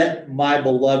 let my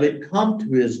beloved come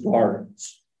to his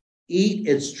gardens, eat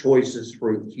its choicest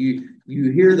fruits. You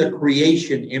hear the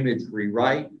creation imagery,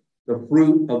 right? The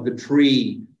fruit of the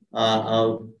tree.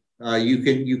 You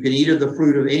can eat of the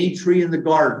fruit of any tree in the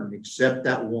garden except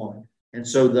that one. And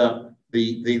so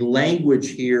the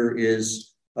language here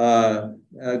is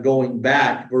going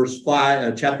back, verse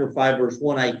 5, chapter 5, verse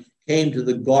 1. I came to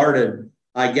the garden.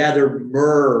 I gathered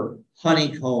myrrh,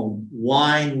 honeycomb,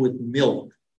 wine with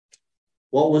milk.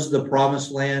 What was the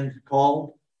promised land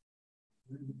called?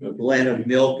 The land of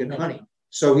milk and honey.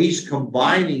 So he's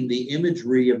combining the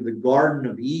imagery of the Garden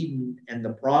of Eden and the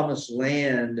promised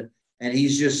land. And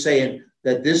he's just saying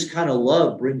that this kind of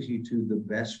love brings you to the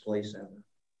best place ever.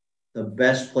 The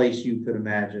best place you could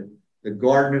imagine. The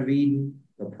Garden of Eden,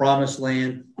 the promised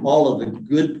land, all of the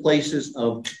good places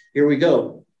of, here we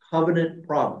go, covenant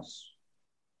promise.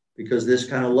 Because this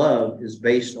kind of love is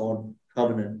based on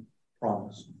covenant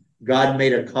promise. God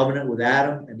made a covenant with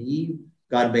Adam and Eve.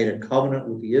 God made a covenant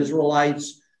with the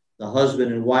Israelites. The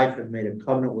husband and wife have made a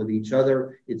covenant with each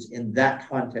other. It's in that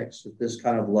context that this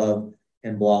kind of love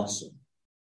can blossom.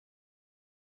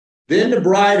 Then the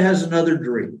bride has another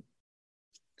dream.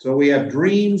 So we have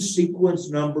dream sequence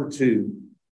number 2,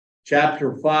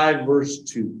 chapter 5, verse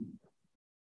 2.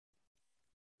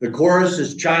 The chorus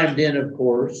is chimed in, of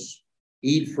course.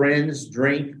 Eat, friends,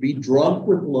 drink, be drunk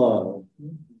with love.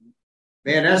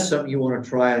 Man, that's something you want to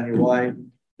try on your wife.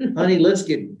 Honey, let's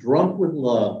get drunk with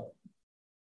love.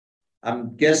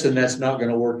 I'm guessing that's not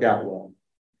going to work out well.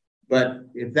 But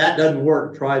if that doesn't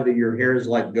work, try that your hair is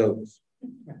like goats.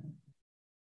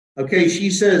 Okay, she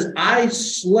says, I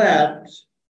slept,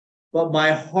 but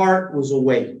my heart was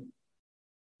awake.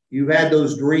 You've had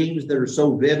those dreams that are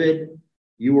so vivid.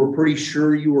 You were pretty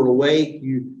sure you were awake.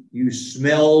 You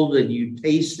smelled and you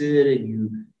tasted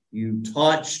and you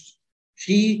touched.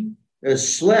 She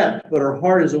has slept, but her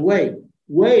heart is awake.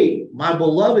 Wait, my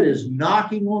beloved is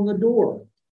knocking on the door.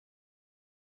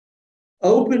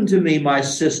 Open to me, my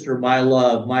sister, my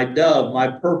love, my dove, my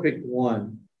perfect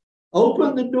one.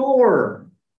 Open the door.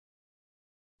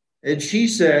 And she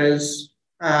says,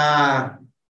 I'm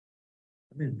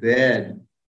in bed.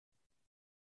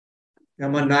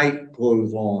 Got my night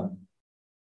clothes on.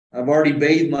 I've already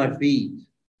bathed my feet.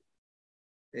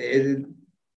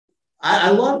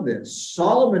 I love this.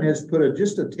 Solomon has put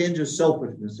just a tinge of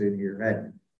selfishness in here,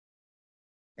 hasn't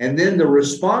he? And then the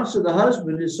response of the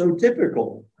husband is so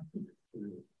typical.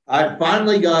 I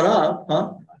finally got up,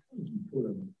 huh? Put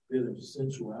a bit of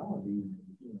sensuality,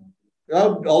 A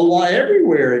lot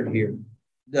everywhere in here.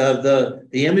 The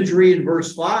imagery in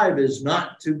verse 5 is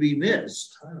not to be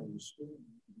missed.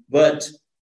 But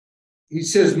he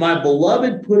says, my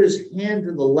beloved put his hand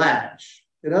to the latch.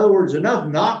 In other words, enough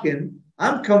knocking,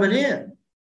 I'm coming in.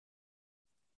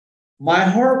 My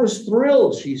heart was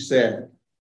thrilled, she said.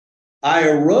 I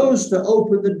arose to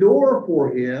open the door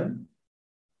for him,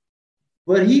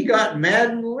 but he got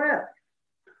mad and left.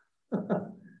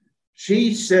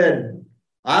 She said,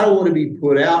 I don't want to be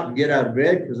put out and get out of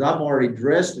bed because I'm already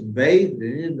dressed and bathed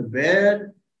and in the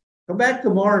bed. Come back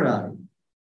tomorrow night.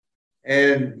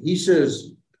 And he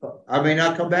says, I may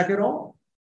not come back at all.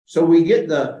 So we get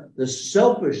the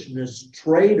selfishness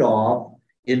trade-off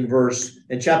in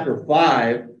chapter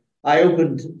 5. I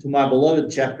opened to my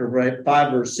beloved, chapter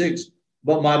 5, verse 6,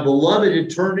 but my beloved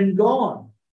had turned and gone.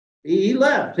 He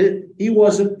left. He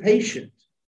wasn't patient.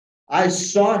 I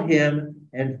sought him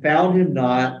and found him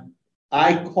not.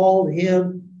 I called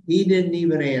him. He didn't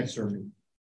even answer me.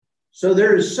 So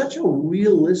there is such a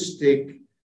realistic,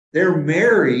 they're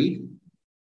married,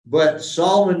 but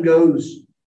Solomon goes,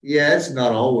 yeah, it's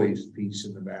not always peace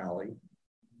in the valley.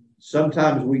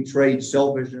 Sometimes we trade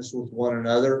selfishness with one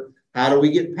another. How do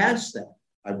we get past that?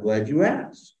 I'm glad you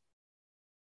asked.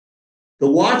 The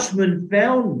watchman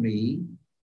found me,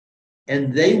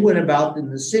 and they went about in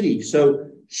the city. So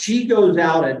she goes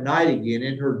out at night again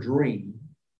in her dream,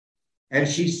 and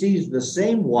she sees the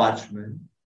same watchman.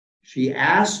 She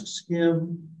asks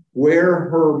him where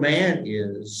her man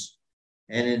is,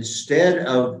 and instead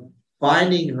of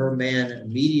finding her man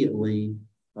immediately,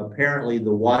 apparently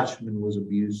the watchman was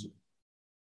abusive.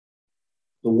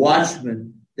 The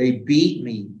watchman, they beat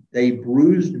me, they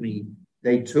bruised me,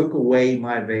 they took away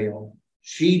my veil.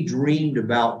 She dreamed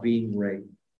about being raped.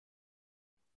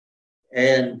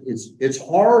 And it's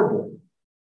horrible.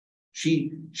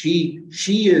 She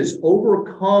is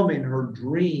overcome in her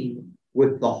dream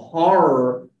with the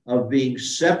horror of being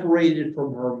separated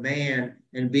from her man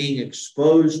and being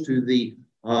exposed to the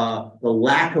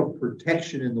lack of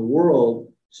protection in the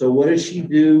world. So what does she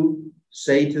do?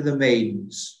 Say to the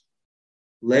maidens,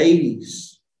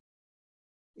 ladies,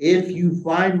 if you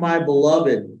find my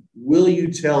beloved, will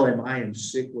you tell him I am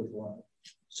sick with love?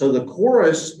 So the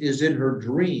chorus is in her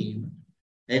dream,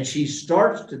 and she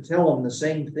starts to tell them the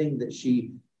same thing that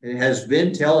she has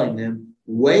been telling them.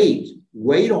 Wait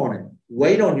on it.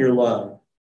 Wait on your love.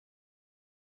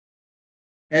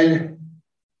 And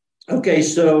okay,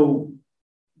 so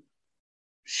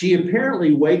she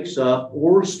apparently wakes up,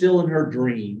 or still in her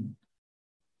dream.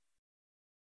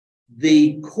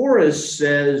 The chorus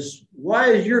says, why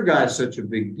is your guy such a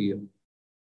big deal?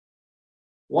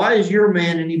 Why is your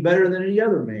man any better than any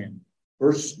other man?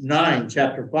 Verse 9,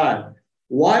 chapter 5.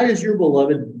 Why is your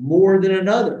beloved more than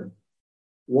another?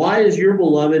 Why is your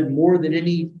beloved more than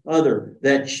any other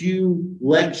that you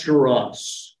lecture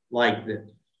us like this?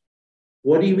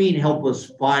 What do you mean help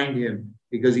us find him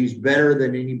because he's better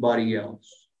than anybody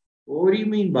else? Well, what do you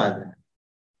mean by that?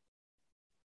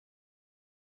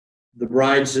 The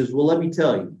bride says, well, let me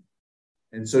tell you.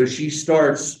 And so she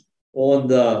starts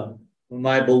on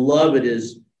my beloved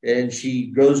is, and she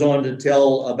goes on to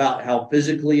tell about how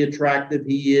physically attractive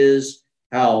he is,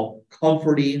 how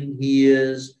comforting he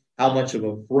is, how much of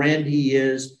a friend he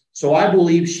is. So I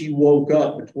believe she woke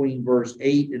up between verse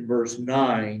 8 and verse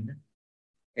 9,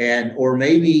 or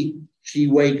maybe she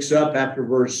wakes up after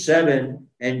verse 7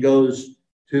 and goes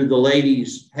to the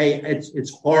ladies, hey,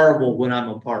 it's horrible when I'm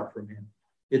apart from him.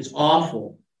 It's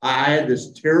awful. I had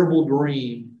this terrible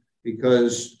dream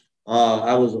because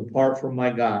I was apart from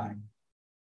my guy.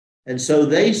 And so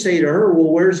they say to her,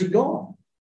 well, where's he gone?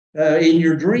 In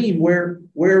your dream, where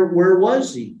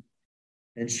was he?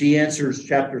 And she answers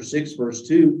chapter 6, verse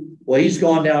 2, well, he's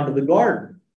gone down to the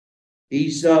garden.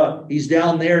 He's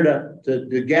down there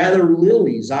to gather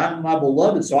lilies. I'm my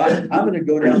beloved, so I'm going to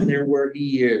go down there where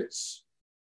he is.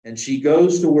 And she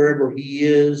goes to wherever he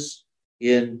is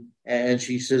and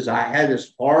she says, I had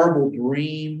this horrible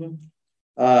dream.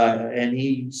 And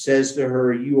he says to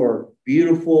her, you are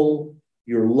beautiful,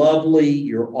 you're lovely,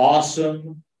 you're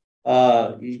awesome.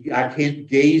 I can't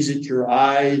gaze at your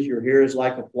eyes. Your hair is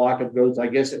like a flock of goats. I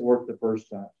guess it worked the first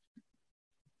time.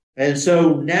 And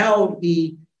so now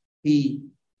he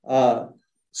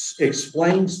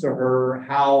explains to her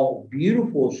how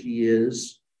beautiful she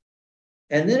is.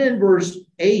 And then in verse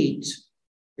 8,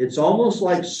 it's almost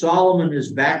like Solomon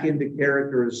is back into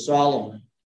character as Solomon.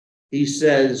 He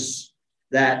says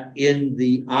that in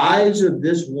the eyes of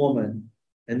this woman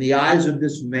and the eyes of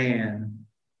this man,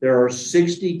 there are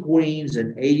 60 queens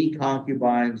and 80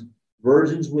 concubines,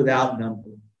 virgins without number.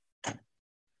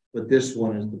 But this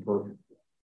one is the perfect one.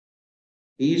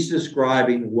 He's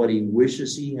describing what he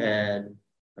wishes he had,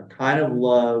 a kind of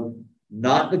love,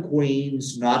 not the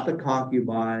queens, not the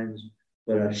concubines,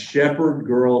 but a shepherd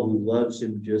girl who loves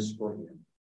him just for him.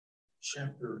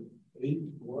 Chapter 8,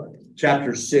 what?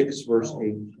 Chapter 6, verse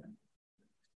 8.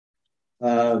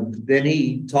 Then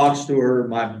he talks to her,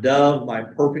 my dove, my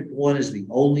perfect one is the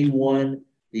only one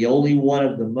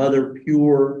of the mother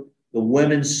pure. The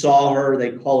women saw her,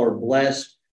 they call her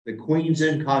blessed. The queens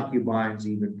and concubines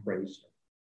even praise her.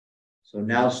 So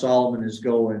now Solomon is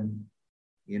going,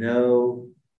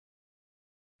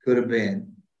 could have been.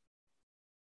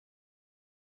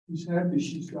 He's happy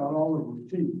she's got all of her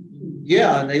teeth.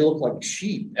 Yeah, and they look like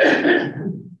sheep.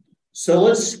 So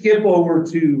let's skip over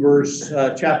to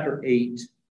chapter 8,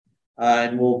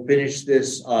 and we'll finish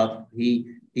this up.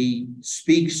 He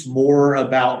speaks more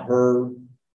about her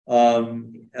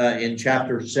in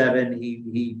chapter 7.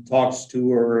 He talks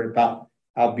to her about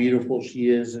how beautiful she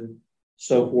is and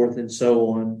so forth and so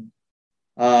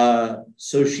on.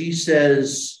 So she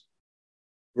says,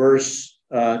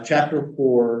 chapter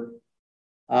 4,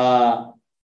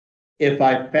 if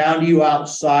I found you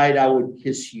outside, I would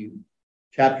kiss you.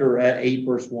 Chapter 8,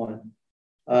 verse 1.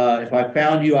 If I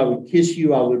found you, I would kiss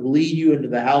you. I would lead you into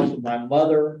the house of my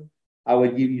mother. I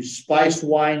would give you spiced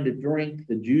wine to drink,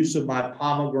 the juice of my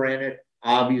pomegranate,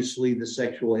 obviously the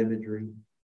sexual imagery.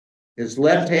 His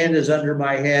left hand is under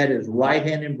my head. His right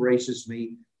hand embraces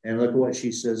me. And look at what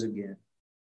she says again.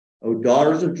 O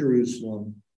daughters of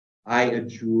Jerusalem, I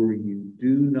adjure you,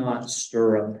 do not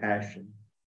stir up passion.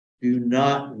 Do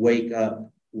not wake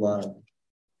up love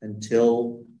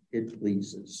until it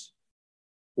pleases.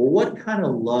 Well, what kind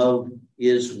of love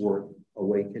is worth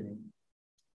awakening?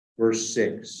 Verse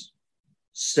 6,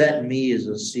 set me as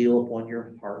a seal upon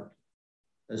your heart,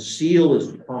 A seal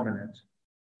is permanent.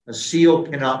 A seal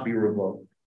cannot be revoked.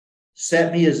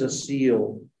 Set me as a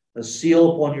seal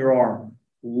upon your arm.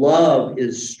 Love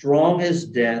is strong as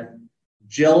death.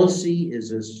 Jealousy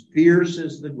is as fierce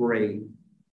as the grave.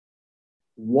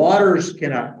 Waters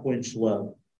cannot quench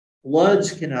love.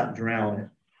 Floods cannot drown it.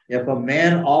 If a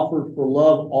man offered for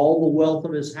love all the wealth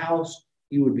of his house,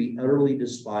 he would be utterly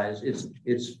despised.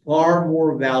 It's far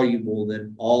more valuable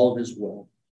than all of his wealth.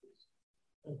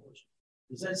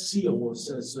 Is that seal what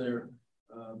says there,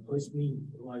 place me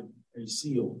like a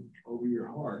seal over your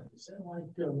heart? Is that like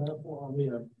a metaphor? I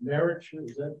mean, a marriage?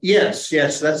 Is that? Yes,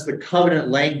 that's the covenant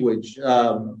language.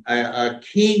 A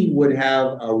king would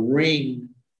have a ring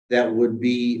that would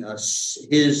be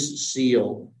his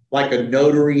seal, like a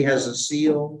notary has a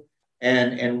seal.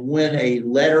 And when a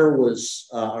letter was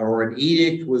or an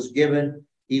edict was given,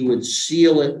 he would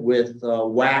seal it with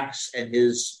wax and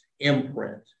his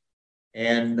imprint.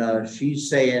 And she's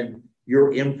saying,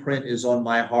 your imprint is on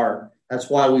my heart. That's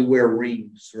why we wear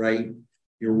rings, right?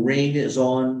 Your ring is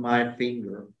on my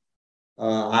finger.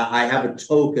 I have a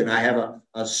token. I have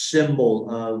a symbol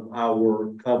of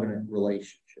our covenant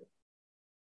relationship.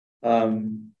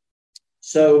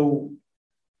 So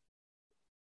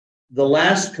the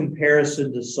last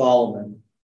comparison to Solomon,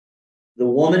 the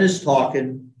woman is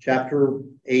talking, chapter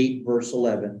 8, verse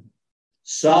 11.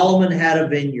 Solomon had a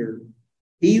vineyard.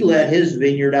 He let his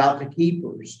vineyard out to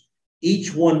keepers.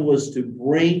 Each one was to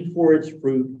bring for its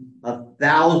fruit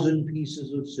 1,000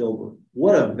 pieces of silver.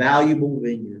 What a valuable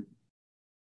vineyard.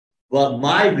 But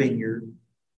my vineyard,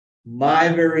 my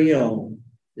very own,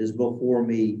 is before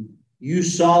me. You,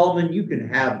 Solomon, you can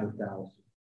have the 1,000.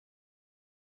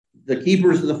 The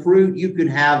keepers of the fruit, you can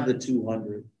have the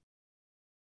 200.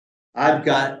 I've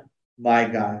got my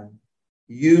guy.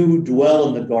 You dwell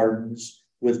in the gardens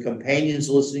with companions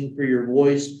listening for your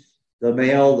voice. The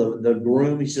male, the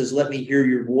groom, he says, let me hear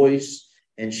your voice.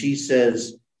 And she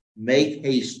says, make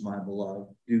haste, my beloved.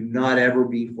 Do not ever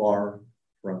be far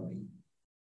from me.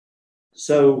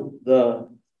 So the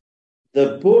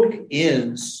book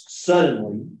ends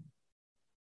suddenly,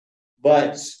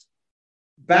 but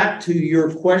back to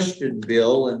your question,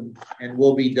 Bill, and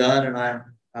we'll be done. And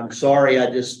I'm sorry I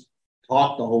just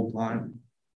talked the whole time.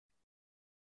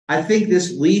 I think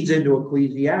this leads into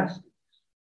Ecclesiastes,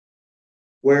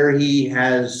 where he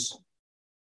has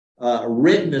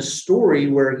written a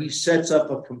story where he sets up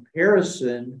a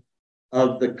comparison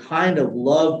of the kind of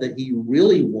love that he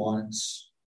really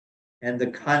wants and the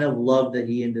kind of love that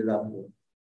he ended up with.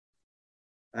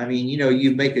 I mean,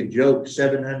 you make a joke,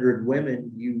 700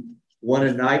 women, you won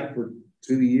a night for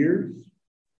 2 years.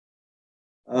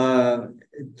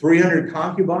 300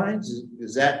 concubines,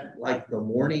 is that like the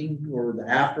morning or the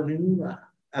afternoon?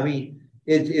 I mean,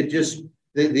 it just,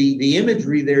 the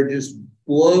imagery there just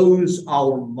blows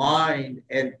our mind,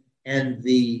 and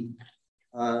the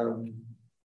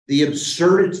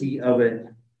absurdity of it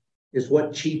is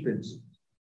what cheapens it,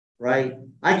 right?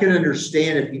 I can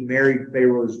understand if he married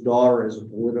Pharaoh's daughter as a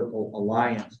political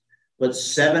alliance, but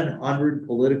 700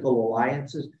 political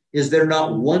alliances, is there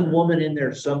not one woman in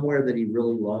there somewhere that he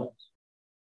really loves?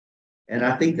 And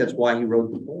I think that's why he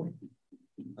wrote the poem.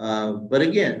 But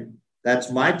again, that's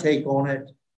my take on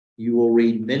it. You will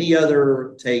read many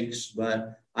other takes,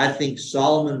 but I think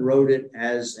Solomon wrote it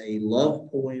as a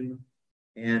love poem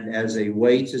and as a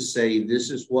way to say this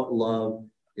is what love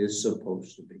is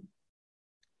supposed to be.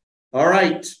 All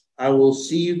right. I will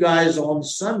see you guys on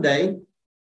Sunday.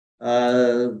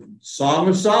 Song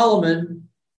of Solomon.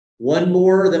 One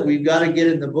more that we've got to get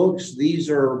in the books. These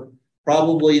are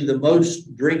probably the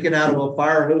most drinking out of a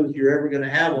fire hose you're ever going to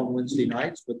have on Wednesday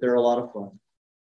nights, but they're a lot of fun.